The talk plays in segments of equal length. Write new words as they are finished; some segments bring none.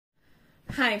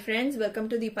Hi friends, welcome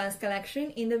to Deepa's collection.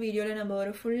 In the video la நம்ம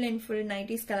ஒரு full and full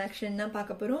nighties collection தான்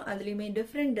பார்க்க போறோம். அதுலயுமே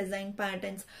different design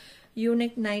patterns,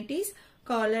 U-neck nighties,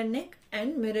 collar neck and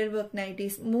mirror work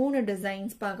nighties மூணு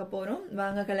designs பார்க்க போறோம்.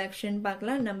 வாங்க collection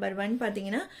பார்க்கலாம். Number 1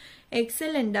 பாத்தீங்கன்னா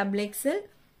XL and XXL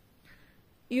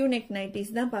U-neck nighties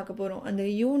தான் பார்க்க போறோம். அந்த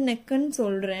U-neck ன்னு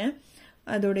சொல்றேன்.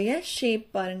 அதோடைய shape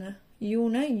பாருங்க.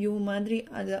 U-னா U மாதிரி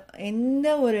அது எந்த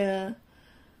ஒரு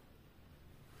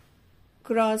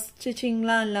cross stitching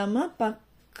la illama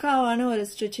பக்காவான ஒரு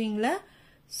ஸ்டிச்சிங்ல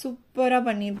சூப்பரா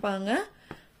பண்ணிருப்பாங்க.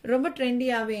 ரொம்ப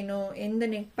ட்ரெண்டியா வேணும், எந்த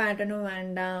நெக் பேட்டர்னும்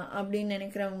வேண்டாம் அப்படின்னு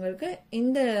நினைக்கிறவங்களுக்கு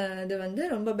இந்த இது வந்து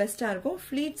ரொம்ப பெஸ்டா இருக்கும்.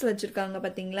 ஃப்ளீட்ஸ் வச்சிருக்காங்க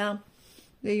பாத்தீங்களா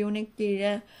இந்த யூனிக்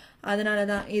கீழே,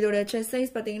 அதனாலதான் இதோட செஸ்ட்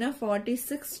சைஸ் பாத்தீங்கன்னா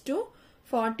 46 to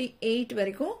 48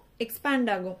 வரைக்கும் எக்ஸ்பேண்ட்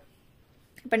ஆகும்.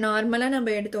 இப்ப நார்மலா நம்ம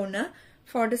எடுத்தோம்னா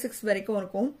 46 வரைக்கும்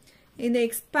இருக்கும். இந்த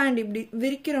எக்ஸ்பேண்ட் இப்படி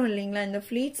விரிக்கிறோம் இல்லைங்களா, இந்த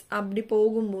ஃபிளீட்ஸ் அப்படி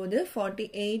போகும்போது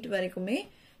 48 வரைக்குமே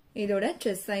இதோட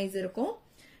செஸ்ட் சைஸ் இருக்கும்.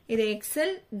 இது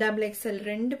எக்ஸ்எல் டபுள் எக்ஸ்எல்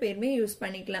ரெண்டு பேருமே யூஸ்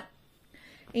பண்ணிக்கலாம்.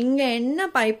 இங்க என்ன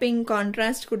பைப்பிங்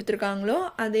கான்ட்ராஸ்ட் கொடுத்துருக்காங்களோ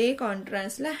அதே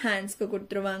கான்ட்ராஸ்ட்ல ஹேண்ட்ஸ்க்கு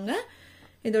கொடுத்துருவாங்க.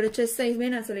 இதோட செஸ்ட் சைஸ்மே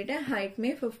நான் சொல்லிட்டேன்,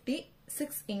 ஹைட்மே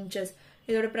 56 inches.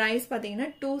 இதோட பிரைஸ் பாத்தீங்கன்னா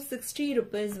 260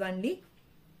 rupees வண்டி.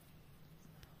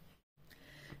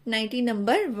 நைட்டி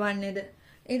நம்பர் 1 இது.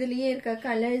 இதுலயே இருக்க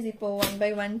கலர்ஸ் இப்போ 1 by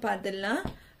 1 பார்த்துடலாம்.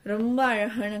 ரொம்ப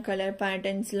அழகான கலர்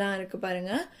பேட்டர்ன்ஸ்லாம் இருக்கு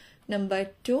பாருங்க. நம்பர்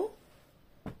 2,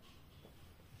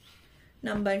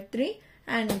 நம்பர் 3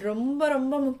 அண்ட் ரொம்ப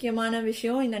ரொம்ப முக்கியமான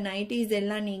விஷயம், இந்த நைட்டிஸ்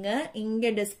எல்லாம் நீங்க இங்க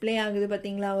டிஸ்பிளே ஆகுது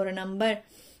பாத்தீங்களா ஒரு நம்பர்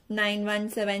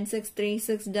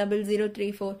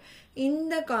 9176360034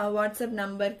 இந்த வாட்ஸ்அப்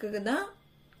நம்பருக்கு தான்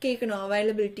கேட்கணும்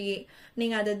அவைலபிலிட்டியே.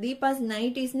 நீங்க அதை தீபாஸ்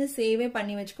நைட்டிஸ்னு சேவே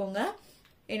பண்ணி வச்சுக்கோங்க.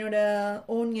 என்னோட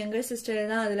ஓன் யங்கர்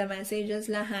சிஸ்டர் தான் அதுல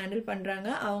மெசேஜஸ்லாம் ஹேண்டில் பண்றாங்க.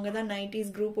 அவங்க தான் நைட்டிஸ்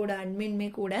குரூப்போட அட்மின்மே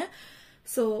கூட.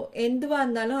 ஸோ எதுவா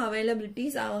இருந்தாலும்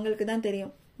அவைலபிலிட்டிஸ் அவங்களுக்கு தான்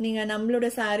தெரியும். நீங்க நம்மளோட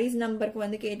சாரீஸ் நம்பருக்கு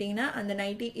வந்து கேட்டீங்கன்னா அந்த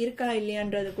நைட்டி இருக்கா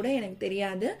இல்லையான்றது கூட எனக்கு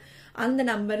தெரியாது. அந்த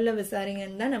நம்பர்ல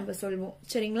விசாரிங்கன்னு தான் நம்ம சொல்வோம்.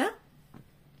 சரிங்களா?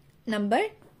 நம்பர்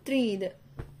 3 இது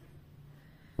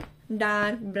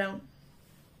டார்க் பிரவுன்.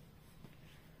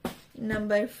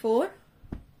 நம்பர் 4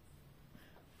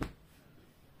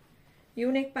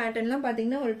 யூனிக் பேட்டர்ன்லாம்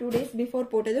பாத்தீங்கன்னா ஒரு 2 days பிஃபோர்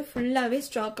போட்டது ஃபுல்லாவே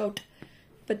ஸ்டாக் அவுட்.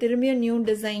 இப்ப திரும்பியும் நியூ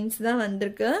டிசைன்ஸ் தான்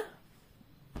வந்திருக்கு.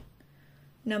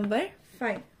 நம்பர்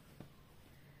 5.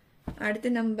 அடுத்து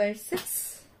number 6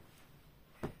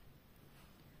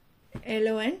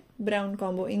 yellow and brown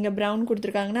combo. இங்க brown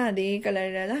கொடுத்திருக்காங்கன்னா அதே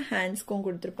கலர்ல தான் ஹேண்ட்ஸ்க்கும்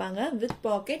கொடுத்திருப்பாங்க. With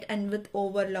packet and with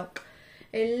overlock.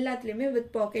 எல்லாத்துலயுமே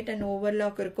வித் பாக்கெட் அண்ட்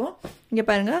ஓவர்லாக் இருக்கும். இங்க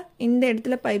பாருங்க இந்த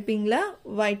இடத்துல பைப்பிங்ல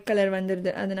ஒயிட் கலர்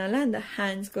வந்துருது, அதனால அந்த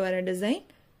ஹேண்ட்ஸ்க்கு வர டிசைன்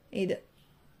இது.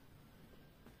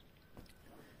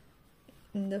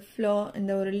 இந்த ஃப்ளோ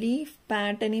இந்த ஒரு லீஃப்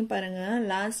பேட்டர்னே பாருங்க.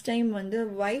 லாஸ்ட் டைம் வந்து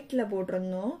ஒயிட்ல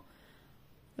போட்டிருந்தோம்,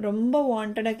 ரொம்ப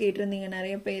வாண்டடா கேட்டிருந்தீங்க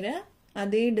நிறைய பேரு.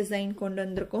 அதே டிசைன் கொண்டு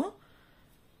வந்திருக்கோம்.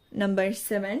 Number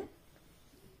 7,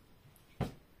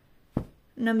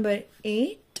 number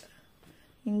 8.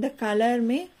 இந்த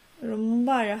கலருமே ரொம்ப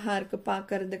அழகா இருக்கு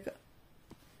பார்க்கிறதுக்கு.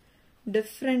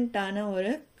 டிஃப்ரெண்டான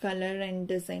ஒரு colour and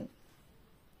design.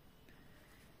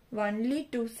 Only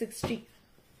 260.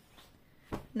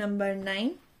 Number 9,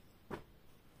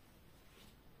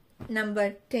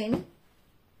 number 10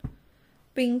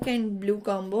 pink and blue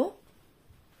combo.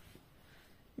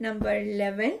 Number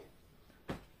 11,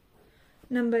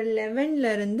 number 11ல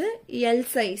இருந்து எல்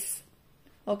சைஸ்.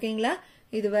 ஓகேங்களா?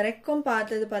 இது வரைக்கும்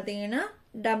பார்த்தது பாத்தீங்கன்னா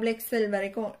டபுள் எக்ஸ்எல்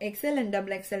வரைக்கும், எக்ஸ்எல் அண்ட்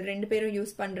டபுள் எக்ஸ்எல் ரெண்டு பேரும்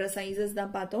யூஸ் பண்ற சைசஸ்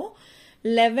தான் பார்த்தோம்.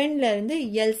 11ல இருந்து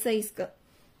எல் சைஸ்க்கு.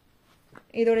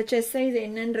 இதோட செஸ்ட் சைஸ்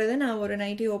என்னன்றத நான் ஒரு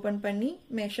நைட்டி ஓபன் பண்ணி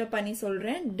மெஷர் பண்ணி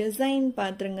சொல்றேன். டிசைன்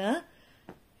பாத்துருங்க,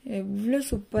 எவ்வளவு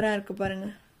சூப்பரா இருக்கு பாருங்க.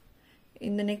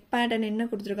 இந்த நெக் பேட்டர்ன் என்ன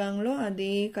கொடுத்துருக்காங்களோ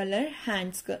அதே கலர்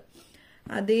ஹேண்ட்ஸ்க்கு,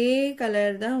 அதே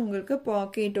கலர் தான் உங்களுக்கு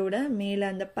பாக்கெட்டோட மேல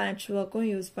அந்த பேட்ச் ஒர்க்கும்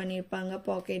யூஸ் பண்ணிருப்பாங்க.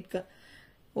 பாக்கெட்க்கு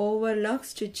ஓவர்லாக்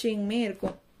ஸ்டிச்சிங்மே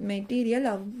இருக்கும். மெட்டீரியல்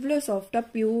அவ்வளோ சாஃப்டா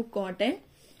பியூர் காட்டன்.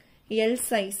 எல்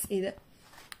சைஸ் இது.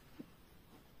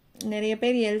 நிறைய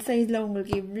பேர் எல் சைஸ்ல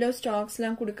உங்களுக்கு இவ்வளோ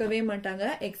ஸ்டாக்ஸ்லாம் கொடுக்கவே மாட்டாங்க.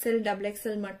 எக்ஸ்எல் டபுள்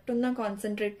எக்ஸ்எல் மட்டும் தான்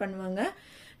கான்சென்ட்ரேட் பண்ணுவாங்க.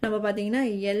 நம்ம பாத்தீங்கன்னா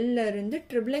எல்ல இருந்து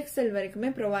ட்ரிபிள் எக்ஸ்எல் வரைக்குமே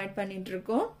ப்ரொவைட் பண்ணிட்டு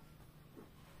இருக்கோம்.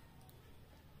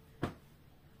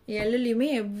 எல்லுலயுமே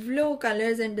எவ்வளோ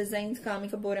கலர்ஸ் அண்ட் டிசைன்ஸ்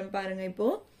காமிக்க போறேன் பாருங்க. இப்போ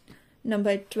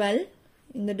நம்பர் 12.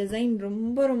 இந்த டிசைன்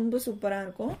ரொம்ப ரொம்ப சூப்பரா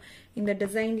இருக்கும். இந்த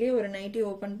டிசைன்லயே ஒரு நைட்டி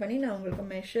ஓபன் பண்ணி நான் உங்களுக்கு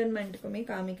மெஷர்மெண்ட்டுக்குமே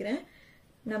காமிக்கிறேன்.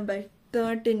 நம்பர்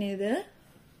 13 இது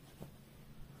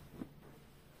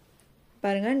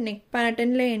பாருங்க. நெக்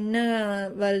பேட்டர்ன்ல என்ன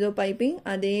வருதோ பைப்பிங்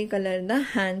அதே கலர் தான்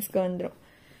ஹேண்ட்ஸ்க்கு வந்துடும்.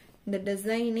 இந்த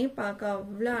டிசைனே பார்க்க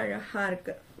அவ்வளோ அழகா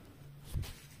இருக்கு.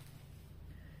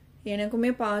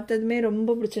 எனக்குமே பார்த்ததுமே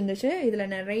ரொம்ப பிடிச்சிருந்துச்சு. இதுல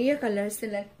நிறைய கலர்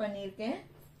செலக்ட் பண்ணியிருக்கேன்.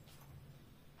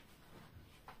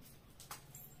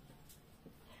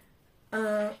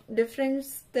 டிஃபரன்ஸ்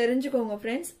தெரிஞ்சுக்கோங்க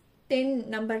ஃப்ரெண்ட்ஸ்.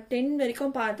 நம்பர் 10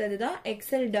 வரைக்கும் பார்த்ததுதான்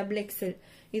XL XXL.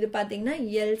 இது பாத்தீங்கன்னா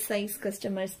L சைஸ்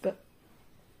கஸ்டமர்ஸ்க்கு.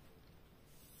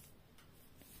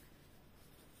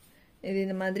 இது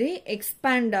இந்த மாதிரி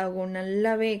எக்ஸ்பேண்ட் ஆகும்,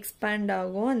 நல்லாவே எக்ஸ்பேண்ட்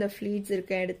ஆகும் அந்த ஃபிளீட்ஸ்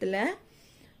இருக்க இடத்துல.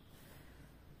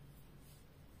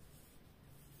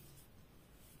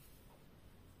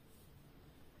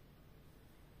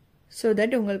 ஸோ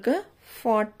தட் உங்களுக்கு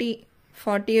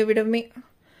 40 விடமே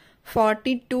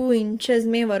 42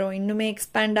 இன்ச்சஸ்மே வரும். இன்னுமே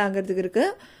எக்ஸ்பேண்ட் ஆகிறதுக்கு இருக்கு.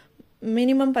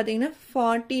 மினிமம் பார்த்தீங்கன்னா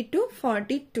 40 to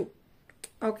 42.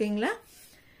 ஓகேங்களா?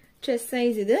 செஸ்ட்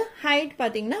சைஸ் இது. ஹைட்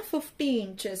பார்த்தீங்கன்னா 50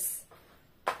 இன்ச்சஸ்.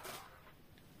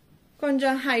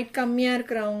 கொஞ்சம் ஹைட் கம்மியாக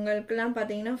இருக்கிறவங்களுக்குலாம்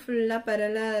பார்த்தீங்கன்னா ஃபுல்லாக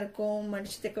பரலாக இருக்கும்,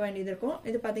 மடிச்சு தைக்க வேண்டியது இருக்கும்.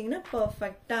 இது பார்த்தீங்கன்னா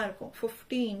பர்ஃபெக்டாக இருக்கும்.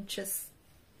 50 இன்ச்சஸ்.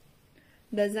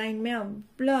 டிசைன்மே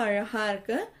அவ்வளோ அழகாக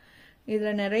இருக்கு.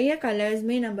 இதில் நிறைய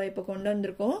கலர்ஸ்மே நம்ம இப்போ கொண்டு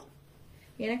வந்திருக்கோம்.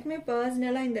 எனக்குமே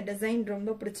பர்சனலாக இந்த டிசைன்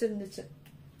ரொம்ப பிடிச்சிருந்துச்சு.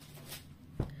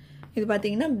 இது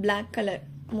பார்த்தீங்கன்னா பிளாக் கலர்.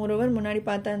 மோரோவர் முன்னாடி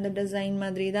பார்த்த அந்த டிசைன்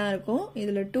மாதிரி தான் இருக்கும்.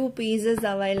 இதில் 2 பீசஸ்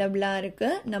அவைலபிளாக இருக்கு.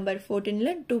 நம்பர்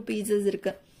 14ல் 2 பீசஸ்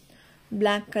இருக்கு.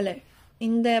 Black colour.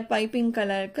 இந்த பைப்பிங்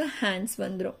கலருக்கு ஹேண்ட்ஸ்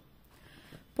வந்துடும்.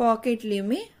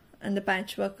 பாக்கெட்லேயுமே அந்த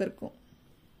பேட்ச் ஒர்க் இருக்கும்.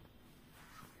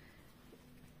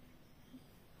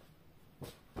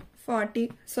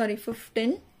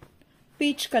 15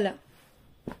 பீச் கலர்.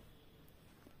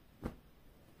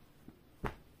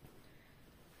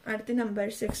 அடுத்து நம்பர்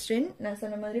 16. நான்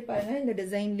சொன்ன மாதிரி பாருங்க, இந்த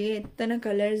டிசைன்லயே எத்தனை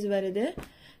கலர்ஸ் வருது.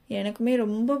 எனக்குமே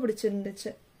ரொம்ப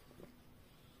பிடிச்சிருந்துச்சு.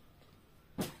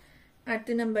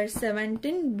 அடுத்து நம்பர்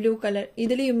 17 ப்ளூ கலர்.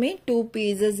 இதுலயுமே 2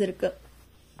 பீசஸ் இருக்கு.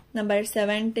 நம்பர்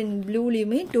 17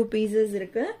 ப்ளூலயுமே 2 பீசஸ்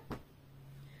இருக்கு.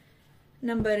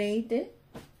 நம்பர் 18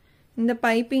 இந்த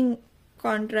பைப்பிங்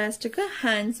கான்ட்ராஸ்டுக்கு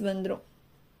ஹேண்ட்ஸ் வந்துடும்.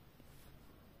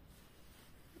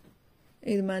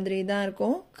 இது மாதிரி தான்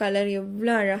இருக்கும். கலர்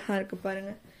எவ்வளோ அழகா இருக்கு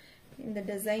பாருங்க. இந்த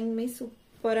டிசைனுமே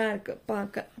சூப்பரா இருக்கு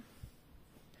பார்க்க.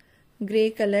 கிரே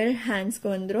கலர் ஹேண்ட்ஸ்க்கு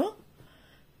வந்துடும்.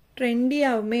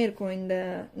 ட்ரெண்டியாவுமே இருக்கும் இந்த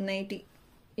நைட்டி.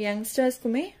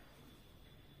 யங்ஸ்டர்ஸ்க்குமே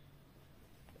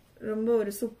ரொம்ப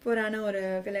ஒரு சூப்பரான ஒரு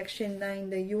கலெக்ஷன் தான்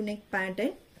இந்த யூனிக்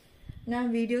பேட்டர்ன். நான்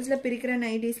வீடியோஸ்ல பிரிக்கிற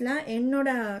நைட்டிஸ்லாம் என்னோட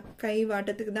கை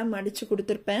வாட்டத்துக்கு தான் மடிச்சு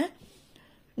கொடுத்துருப்பேன்.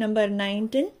 Number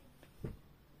 19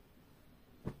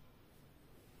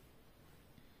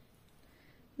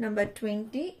 number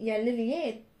 20. எல்லையே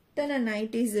எத்தனை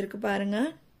நைட்டிஸ் இருக்கு பாருங்க.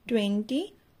 20,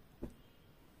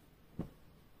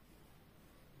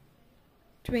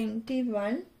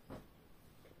 21.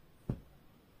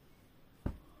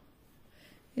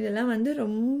 இதெல்லாம் வந்து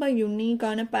ரொம்ப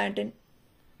யூனிக்கான பேட்டர்ன்.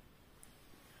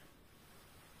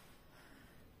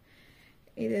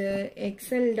 இது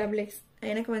XL XX.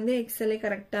 எனக்கு வந்து XL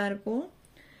கரெக்டா இருக்கும்.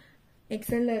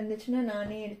 XL இருந்துச்சுன்னா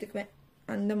நானே எடுத்துக்குவேன்.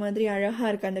 அந்த மாதிரி அழகா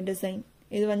இருக்கு அந்த டிசைன்.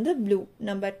 இது வந்து ப்ளூ.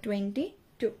 நம்பர்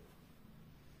 22.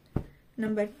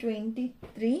 Number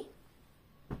 23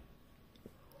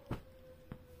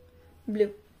 blue.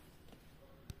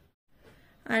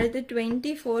 அடுத்து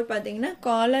 24 பார்த்தீங்கன்னா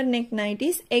collar neck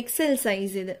nighties XL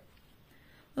size. இது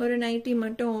ஒரு நைட்டி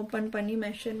மட்டும் ஓபன் பண்ணி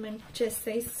மெஷர்மெண்ட் செஸ்ட்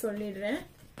சைஸ் சொல்லிடுறேன்.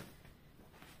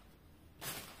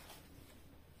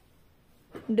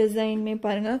 டிசைன்மே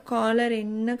பாருங்க. காலர்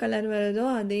என்ன கலர் வருதோ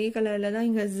அதே கலர்ல தான்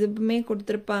இங்க ஜிப்மே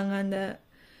கொடுத்துருப்பாங்க. அந்த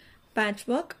பேட்ச்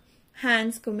ஒர்க்.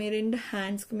 ஹேண்ட்ஸ்க்குமே 2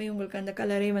 ஹேண்ட்ஸ்க்குமே உங்களுக்கு அந்த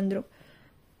கலரே வந்துடும்.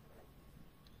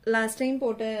 லாஸ்ட் டைம்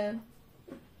போட்ட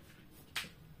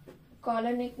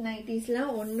காலர் நெக்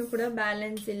நைட்டிஸ்லாம் ஒன்று கூட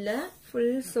பேலன்ஸ் இல்லை.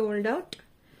 Full sold out.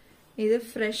 இது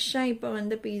ஃப்ரெஷ்ஷா இப்போ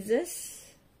வந்த பீசஸ்.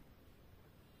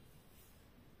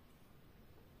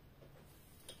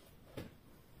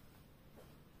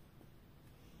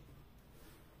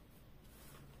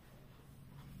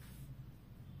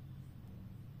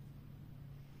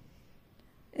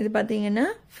 இது பார்த்தீங்கன்னா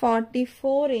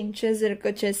 44 இன்ச்சஸ் இருக்கு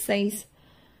செஸ்ட் சைஸ்.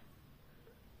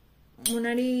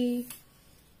 முன்னாடி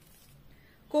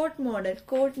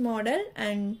கோட் மாடல்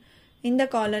அண்ட் இந்த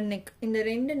காலர் நெக், இந்த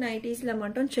 2 நைட்டிஸ்ல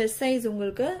மட்டும் செஸ்ட் சைஸ்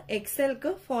உங்களுக்கு XLக்கு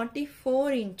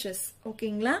 44 இன்ச்சஸ்.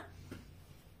 ஓகேங்களா?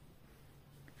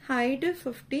 ஹைட்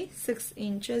 56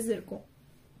 இன்ச்சஸ் இருக்கும்.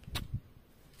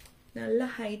 நல்ல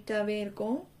ஹைட்டாவே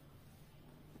இருக்கும்.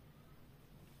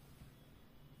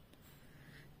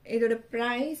 இதோட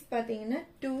பிரைஸ் பாத்தீங்கன்னா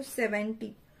 270.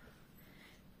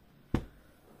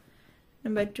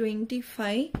 நம்பர்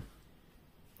 25,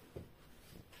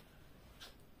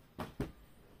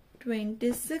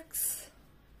 26,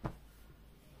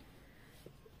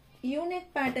 யூனிக்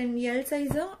பேட்டர்ன் எல்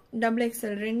சைஸும் டபுள்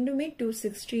எக்ஸ்எல் ரெண்டுமே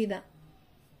 260 தான்.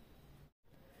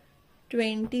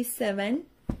 27,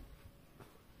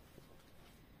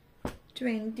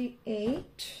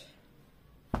 28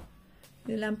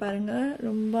 இதெல்லாம் பாருங்க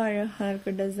ரொம்ப அழகா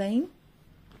இருக்கு design.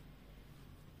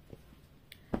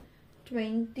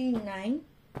 29,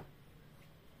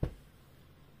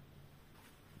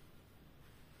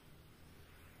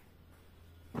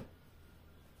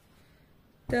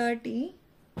 30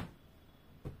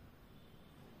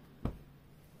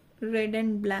 red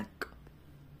and black,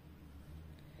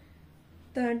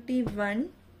 31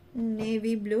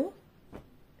 navy blue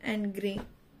and grey,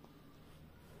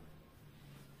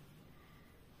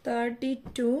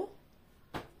 32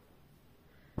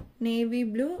 navy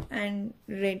blue and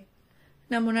red.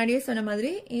 நான் முன்னாடியே சொன்ன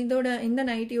மாதிரி இந்த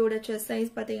நைட்டியோட செஸ்ட்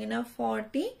சைஸ் பாத்தீங்கன்னா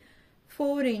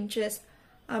 44 inches.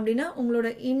 அப்படின்னா உங்களோட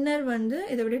இன்னர் வந்து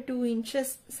இதை விட 2 inches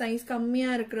சைஸ் கம்மியா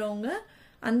இருக்கிறவங்க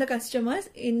அந்த கஸ்டமர்ஸ்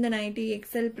இந்த நைட்டி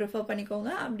எக்ஸ்எல் ப்ரிஃபர் பண்ணிக்கோங்க.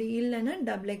 அப்படி இல்லைன்னா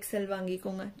டபுள் எக்ஸ்எல்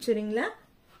வாங்கிக்கோங்க. சரிங்களா?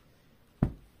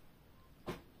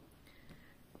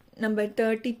 Number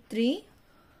 33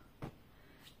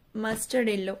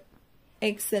 mustard yellow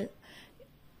XL.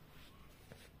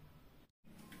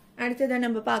 அடுத்ததான்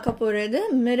நம்ம பார்க்க போறது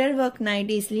மிரர் ஒர்க்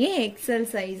நைட்டிஸ்லயே எக்ஸ்எல்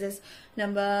சைசஸ்.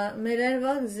 நம்ம மிரர்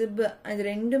ஒர்க் ஜிப் அது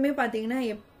ரெண்டுமே பாத்தீங்கன்னா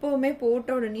எப்பவுமே போட்ட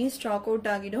உடனே ஸ்டாக் அவுட்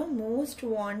ஆகிடும். Most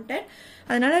wanted.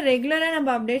 அதனால ரெகுலரா நம்ம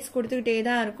அப்டேட்ஸ் கொடுத்துக்கிட்டே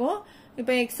தான் இருக்கோம்.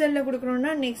 இப்போ எக்ஸ்எல்ல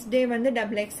கொடுக்கணும்னா நெக்ஸ்ட் டே வந்து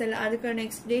டபுள் எக்ஸ்எல், அதுக்கு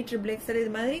நெக்ஸ்ட் டே ட்ரிபிள் எக்ஸ்எல்,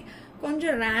 இது மாதிரி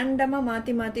கொஞ்சம் ரேண்டமா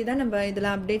மாத்தி தான் நம்ம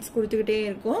இதுல அப்டேட்ஸ் கொடுத்துக்கிட்டே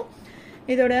இருக்கோம்.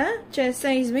 இதோட செஸ்ட்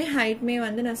சைஸ்மே ஹைட்மே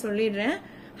வந்து நான் சொல்லிடுறேன்.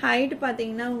 ஹைட்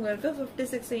பாத்தீங்கன்னா உங்களுக்கு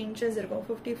 56 inches இருக்கும்.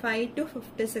 55 to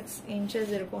 56 inches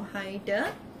இருக்கும் ஹைட்.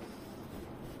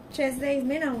 செஸ்ட்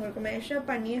சைஸ்மே நான் உங்களுக்கு மெஷர்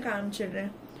பண்ணியே காமிச்சிடுறேன்.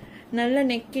 நல்ல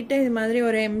நெக் கிட்ட இது மாதிரி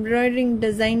ஒரு எம்ப்ராய்டரிங்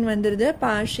டிசைன் வந்துருது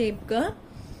பா ஷேப்க்கு.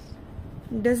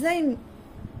 டிசைன்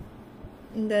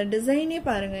இந்த டிசைனே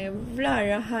பாருங்க எவ்வளவு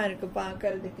அழகா இருக்கு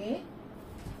பாக்குறதுக்கு.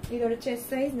 இதோட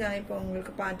செஸ்ட் சைஸ் நான் இப்போ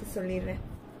உங்களுக்கு பார்த்து சொல்லிடுறேன்.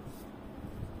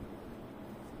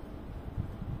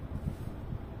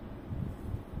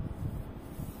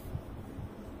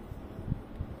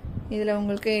 இதுல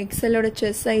உங்களுக்கு எக்ஸ்எலோட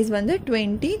செஸ்ட் சைஸ் வந்து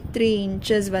 23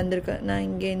 inches வந்திருக்கு. நான்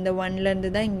இங்க இந்த 1ல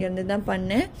இருந்து தான் இங்க இருந்து தான்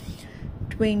பண்ணேன்.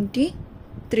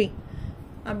 23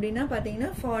 அப்படின்னா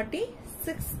பாத்தீங்கன்னா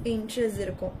 46 inches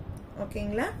இருக்கும்.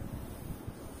 ஓகேங்களா?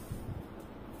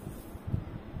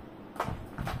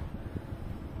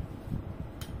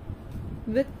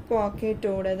 வித்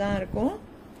பாக்கெட்டோட தான் இருக்கும்.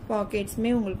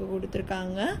 பாக்கெட்ஸ்மே உங்களுக்கு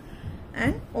கொடுத்துருக்காங்க.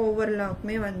 அண்ட்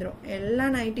ஓவர்லாக்மே வந்துடும். எல்லா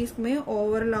நைட்டிஸ்க்குமே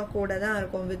ஓவர்லாக்கோட தான்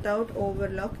இருக்கும். வித்தவுட்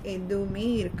ஓவர்லாக் எதுவுமே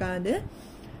இருக்காது.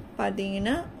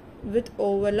 பார்த்தீங்கன்னா வித்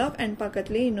ஓவர்லாக் அண்ட்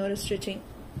பக்கத்துலேயே இன்னொரு ஸ்டிச்சிங்.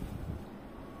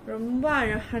 ரொம்ப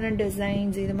அழகான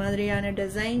டிசைன்ஸ். இது மாதிரியான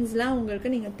டிசைன்ஸ்லாம்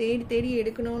உங்களுக்கு நீங்கள் தேடி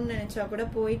எடுக்கணும்னு நினச்சா கூட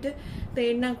போயிட்டு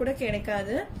தேடினா கூட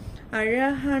கிடைக்காது.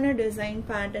 அழகான டிசைன்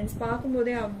பேட்டர்ன்ஸ்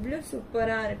பார்க்கும்போதே அவ்வளோ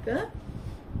சூப்பராக இருக்கு.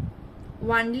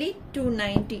 ஒன்லி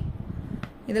 290.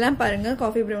 இதெல்லாம் பாருங்க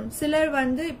காஃபி ப்ரௌன். சிலர்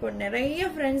வந்து இப்போ நிறைய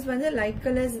ஃப்ரெண்ட்ஸ் வந்து லைட்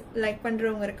கலர்ஸ் லைக்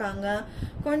பண்றவங்க இருக்காங்க.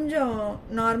 கொஞ்சம்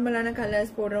நார்மலான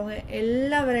கலர்ஸ் போடுறவங்க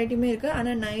எல்லா வெரைட்டியுமே இருக்கு.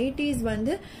 ஆனா நைட்டிஸ்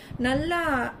வந்து நல்லா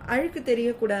அழுக்கு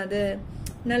தெரியக்கூடாது,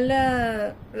 நல்ல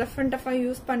ரஃப் அண்ட் டஃபா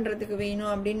யூஸ் பண்றதுக்கு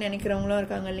வேணும் அப்படின்னு நினைக்கிறவங்களும்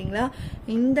இருக்காங்க இல்லைங்களா?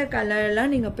 இந்த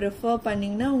கலர்லாம் நீங்க ப்ரிஃபர்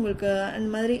பண்ணீங்கன்னா உங்களுக்கு அந்த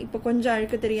மாதிரி இப்போ கொஞ்சம்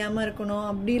அழுக்கு தெரியாம இருக்கணும்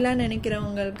அப்படிலாம்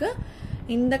நினைக்கிறவங்களுக்கு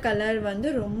இந்த கலர் வந்து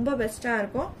ரொம்ப பெஸ்டா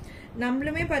இருக்கும்.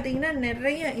 நம்மளுமே பாத்தீங்கன்னா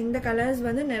நிறைய இந்த கலர்ஸ்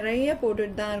வந்து நிறைய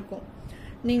போட்டுட்டு தான் இருக்கும்.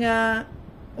 நீங்க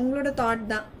உங்களோட தாட்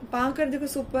தான். பாக்குறதுக்கு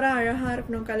சூப்பரா அழகா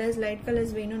இருக்கணும், கலர்ஸ் லைட்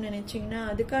கலர்ஸ் வேணும்னு நினைச்சீங்கன்னா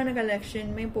அதுக்கான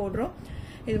கலெக்ஷனுமே போடுறோம்.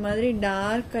 இது மாதிரி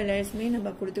டார்க் கலர்ஸ்மே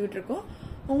நம்ம கொடுத்துக்கிட்டு இருக்கோம்.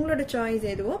 உங்களோட சாய்ஸ்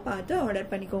எதுவோ பார்த்து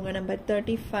ஆர்டர் பண்ணிக்கோங்க. நம்பர்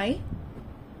 35,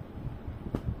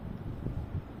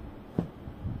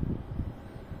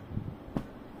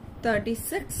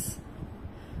 36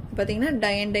 பாத்தீங்கன்னா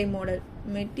tie and tie model.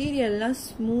 மெட்டீரியல்லாம்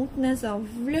smoothness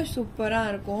அவ்வளோ சூப்பரா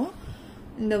இருக்கும்.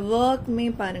 இந்த ஒர்க்மே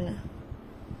பாருங்க.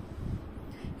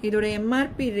 இதோட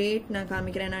எம்ஆர்பி ரேட் நான்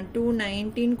காமிக்கிறேன். நான்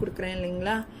 219 கொடுக்குறேன்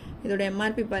இல்லைங்களா? இதோட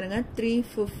எம்ஆர்பி பாருங்க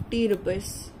 350 rupees.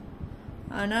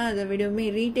 ஆனா அதை விடவுமே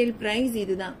ரீட்டைல் பிரைஸ்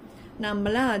இதுதான்.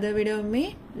 நம்மளாம் அதை விடவுமே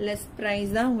லெஸ்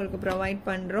பிரைஸ் தான் உங்களுக்கு ப்ரொவைட்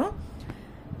பண்றோம்.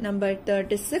 நம்பர்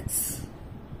 36,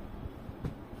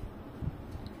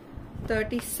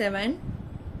 37,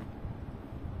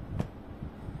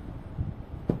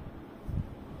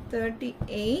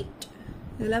 38.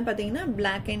 இதெல்லாம் பாத்தீங்கன்னா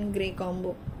பிளாக் அண்ட் கிரே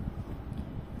காம்போ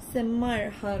செம்ம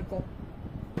அழகா இருக்கும்.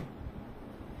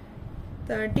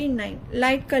 39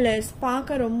 லைட் கலர்ஸ்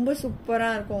பார்க்க ரொம்ப சூப்பரா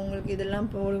இருக்கும் உங்களுக்கு. இதெல்லாம்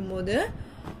போடும்போது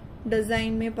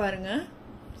டிசைன்மே பாருங்க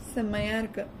செம்மையா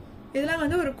இருக்கு. இதெல்லாம்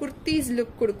வந்து ஒரு குர்தீஸ்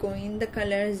லுக் கொடுக்கும் இந்த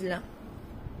கலர்ஸ்லாம்.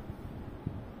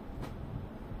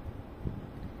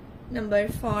 நம்பர்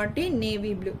 40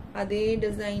 நேவி ப்ளூ, அதே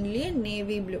டிசைன்லயே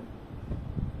நேவி ப்ளூ.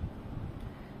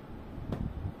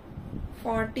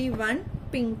 41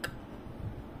 பிங்க்,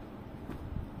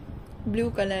 ப்ளூ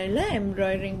கலர்ல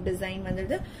எம்ப்ராய்டரிங் டிசைன்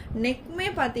வந்துடுது. நெக்மே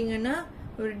பாத்தீங்கன்னா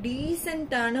ஒரு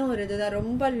டீசென்டான ஒரு இதுதான்,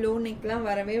 ரொம்ப லோ நெக்லாம்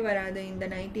வரவே வராது இந்த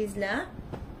நைட்டிஸ்ல.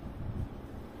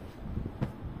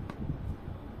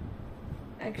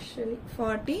 ஆக்சுவலி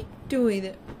 42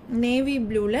 இது நேவி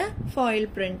ப்ளூல ஃபாயில்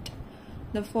பிரிண்ட்.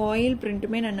 இந்த ஃபாயில்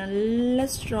பிரிண்ட்டுமே நான் நல்லா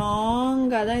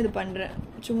ஸ்ட்ராங்காக தான் இது பண்ணுறேன்,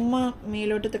 சும்மா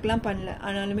மேலோட்டத்துக்குலாம் பண்ணல.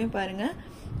 ஆனாலுமே பாருங்க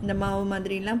இந்த மாவு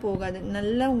மாதிரிலாம் போகாது,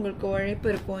 நல்லா உங்களுக்கு உழைப்பு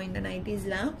இருக்கும் இந்த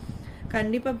நைட்டிஸ்லாம்.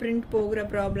 கண்டிப்பாக பிரிண்ட் போகிற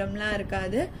ப்ராப்ளம்லாம்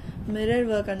இருக்காது. மிரர்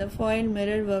ஒர்க், அந்த ஃபாயில்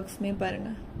மிரர் ஒர்க்ஸ்மே பாருங்க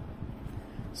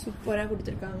சூப்பராக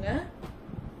கொடுத்துருக்காங்க.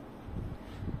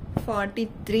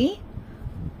 43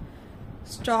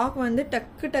 ஸ்டாக் வந்து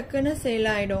டக்கு டக்குன்னு சேல்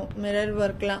ஆயிடும் மிரர்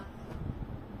ஒர்க்லாம்.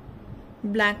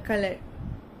 பிளாக் கலர்,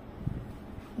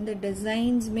 இந்த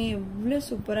டிசைன்ஸ்மே எவ்வளோ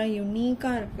சூப்பராக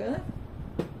யூனிக்காக இருக்கு.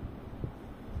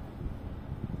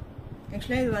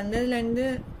 ஆக்சுவலாக இது வந்ததுலேருந்து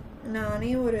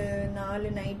நானே ஒரு 4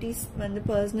 நைட்டிஸ் வந்து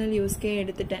பர்சனல் யூஸ்க்கே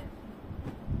எடுத்துட்டேன்.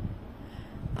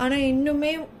 ஆனால்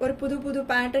இன்னுமே ஒரு புது புது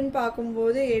பேட்டர்ன்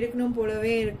பார்க்கும்போது எடுக்கணும்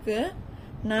போலவே இருக்கு.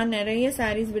 நான் நிறைய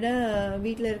சாரீஸ் விட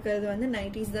வீட்டில் இருக்கிறது வந்து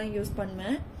நைட்டிஸ் தான் யூஸ்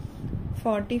பண்ணுவேன்.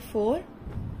 44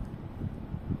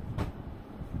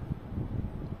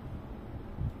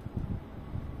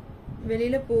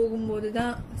 வெளியில போகும்போது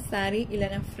தான் சாரீ,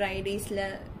 இல்லைன்னா ஃப்ரைடேஸ்ல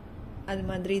அது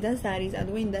மாதிரி தான் சாரீஸ்,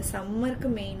 அதுவும் இந்த சம்மருக்கு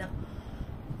மெயினா.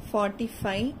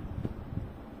 45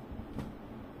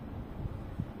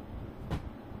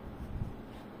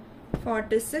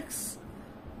 46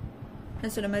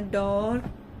 நான் சொன்ன மாதிரி டார்க்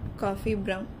காஃபி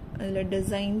ப்ரவுன், அதில்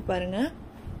டிசைன் பாருங்க.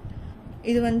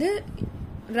 இது வந்து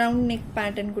ரவுண்ட் நெக்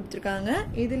பேட்டர்ன் கொடுத்துருக்காங்க,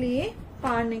 இதுலேயே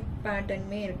பா நெக்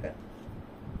பேட்டர்னுமே இருக்கு.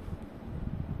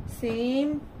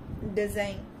 சேம்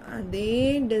டிசைன், அதே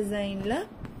டிசைன்ல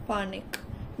பா நெக்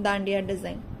தாண்டியா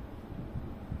டிசைன்.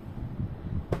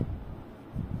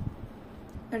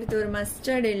 அடுத்து ஒரு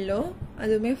மஸ்டர்ட் எல்லோ,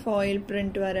 அதுவுமே ஃபாயில்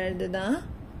பிரிண்ட் வர்றது தான்.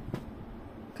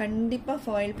 கண்டிப்பா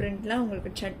ஃபாயில் பிரிண்ட்லாம்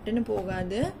உங்களுக்கு சட்டுன்னு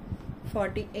போகாது.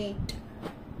 48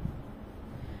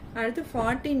 அடுத்து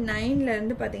 49ல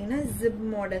இருந்து பாத்தீங்கன்னா ஜிப்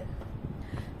மாடல்,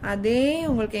 அதே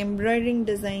உங்களுக்கு எம்ப்ராய்டரிங்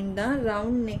டிசைன் தான்,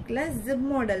 ரவுண்ட் நெக்ல ஜிப்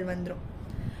மாடல் வந்துடும்.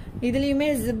 இதுலயுமே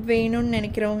ஜிப் வேணும்னு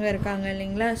நினைக்கிறவங்க இருக்காங்க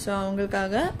இல்லைங்களா, ஸோ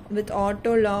அவங்களுக்காக வித்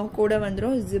ஆட்டோ லாக் கூட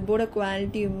வந்துடும். ஜிப்போட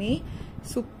குவாலிட்டியுமே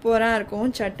சூப்பராக இருக்கும்,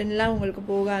 சட்டுன்னுலாம் உங்களுக்கு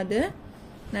போகாது.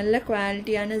 நல்ல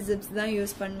குவாலிட்டியான ஜிப்ஸ் தான்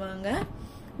யூஸ் பண்ணுவாங்க.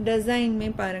 டிசைனுமே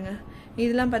பாருங்க,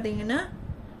 இதெல்லாம் பார்த்தீங்கன்னா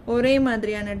ஒரே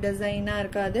மாதிரியான டிசைனாக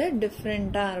இருக்காது,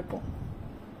 டிஃப்ரெண்ட்டாக இருக்கும்.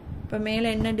 இப்போ மேலே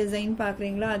என்ன டிசைன்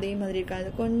பார்க்குறீங்களோ அதே மாதிரி இருக்காது,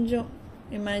 கொஞ்சம்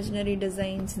இமேஜினரி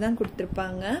டிசைன்ஸ் தான்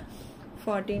கொடுத்துருப்பாங்க.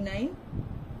 49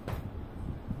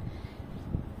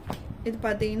 இது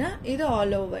பார்த்தீங்கன்னா இது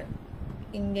ஆல் ஓவர்,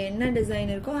 இங்கே என்ன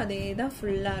டிசைன் இருக்கோ அதே தான்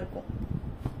ஃபுல்லாக இருக்கும்.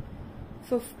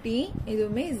 50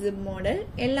 இதுவுமே ஜிப் மாடல்,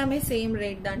 எல்லாமே சேம்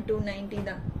ரேட் தான், 290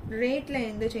 தான். ரேட்டில்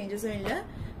எந்த சேஞ்சஸும் இல்லை.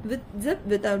 வித் ஜிப்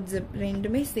வித்தவுட் ஜிப்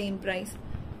ரெண்டுமே சேம் ப்ரைஸ்.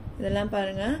 இதெல்லாம்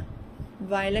பாருங்க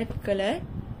வயலட் கலர்.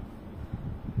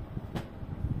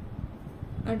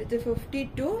 அடுத்து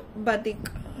 52 பத்திக்,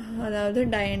 அதாவது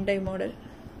டை அண்ட் டை மாடல்.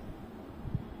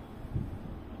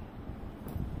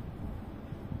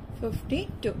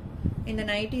 52 இந்த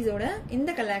நைட்டிஸோட இந்த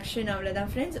கலெக்ஷன் அவ்வளவுதான்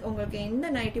ஃப்ரெண்ட்ஸ். உங்களுக்கு எந்த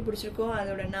நைட்டி பிடிச்சிருக்கோ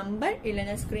அதோட நம்பர்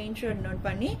இல்லைன்னா ஸ்கிரீன்ஷாட் நோட்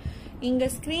பண்ணி இங்க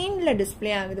ஸ்கிரீன்ல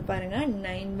டிஸ்பிளே ஆகுது பாருங்க,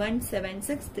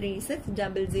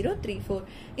 9176360034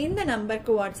 இந்த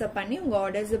நம்பருக்கு வாட்ஸ்அப் பண்ணி உங்க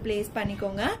ஆர்டர்ஸ் பிளேஸ்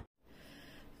பண்ணிக்கோங்க.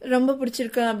 ரொம்ப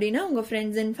பிடிச்சிருக்கு அப்படின்னா உங்க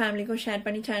ஃப்ரெண்ட்ஸ் அண்ட் ஃபேமிலிக்கும் ஷேர்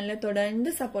பண்ணி சேனலை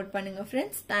தொடர்ந்து சப்போர்ட் பண்ணுங்க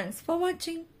ஃப்ரெண்ட்ஸ். தேங்க்ஸ் ஃபார்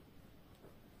வாட்சிங்.